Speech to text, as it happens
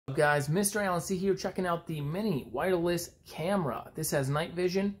Guys, Mr. Alan C here, checking out the mini wireless camera. This has night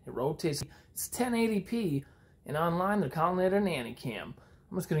vision, it rotates, it's 1080p, and online they're calling it a nanny cam.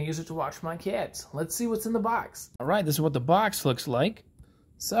 I'm just going to use it to watch my cats. Let's see what's in the box. Alright, this is what the box looks like.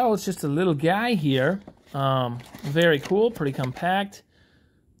 So it's just a little guy here. Very cool, pretty compact.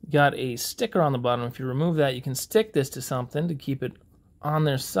 Got a sticker on the bottom. If you remove that, you can stick this to something to keep it on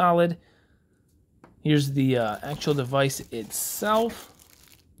there solid. Here's the actual device itself.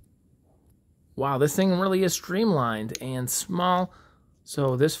 Wow, this thing really is streamlined and small.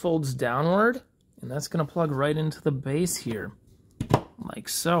 So this folds downward, and that's going to plug right into the base here, like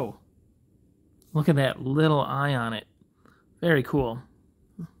so. Look at that little eye on it. Very cool.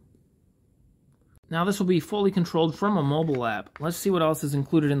 Now this will be fully controlled from a mobile app. Let's see what else is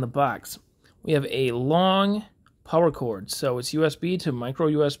included in the box. We have a long power cord. So it's USB to micro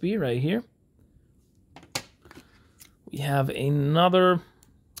USB right here. We have another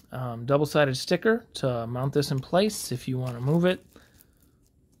double-sided sticker to mount this in place if you want to move it.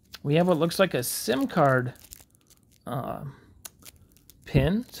 We have what looks like a SIM card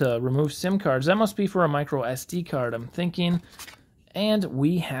pin to remove SIM cards. That must be for a micro SD card, I'm thinking. And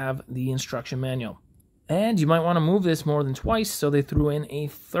we have the instruction manual. And you might want to move this more than twice, so they threw in a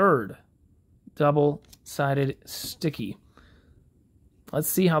third double-sided sticky. Let's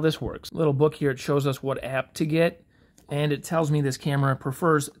see how this works. Little book here, it shows us what app to get. And it tells me this camera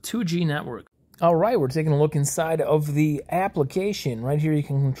prefers 2G network. All right, we're taking a look inside of the application. Right here you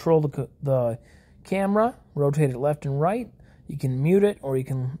can control the camera, rotate it left and right. You can mute it or you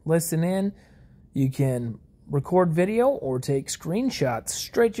can listen in. You can record video or take screenshots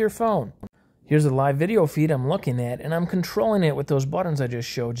straight to your phone. Here's a live video feed I'm looking at, and I'm controlling it with those buttons I just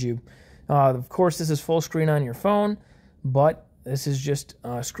showed you. Of course, this is full screen on your phone, but this is just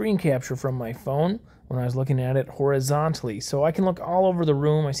a screen capture from my phone when I was looking at it horizontally. So I can look all over the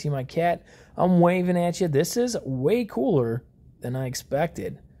room. I see my cat. I'm waving at you. This is way cooler than I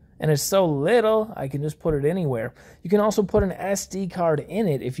expected. And it's so little, I can just put it anywhere. You can also put an SD card in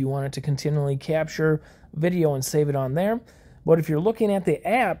it if you want it to continually capture video and save it on there. But if you're looking at the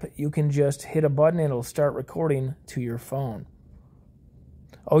app, you can just hit a button and it'll start recording to your phone.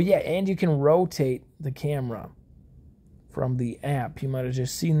 Oh yeah, and you can rotate the camera from the app. You might have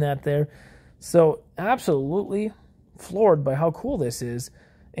just seen that there. So absolutely floored by how cool this is.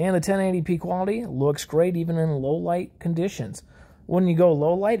 And the 1080p quality looks great even in low light conditions. When you go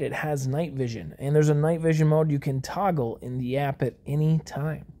low light, it has night vision. And there's a night vision mode you can toggle in the app at any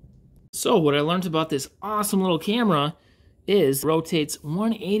time. So what I learned about this awesome little camera is it rotates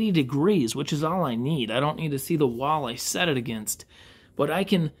 180 degrees, which is all I need. I don't need to see the wall I set it against. But I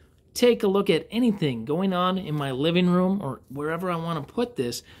can take a look at anything going on in my living room or wherever I want to put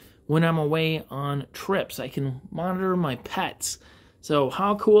this when I'm away on trips. I can monitor my pets. So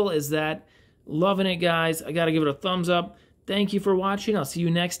how cool is that? Loving it, guys. I got to give it a thumbs up. Thank you for watching. I'll see you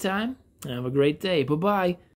next time. Have a great day. Bye-bye.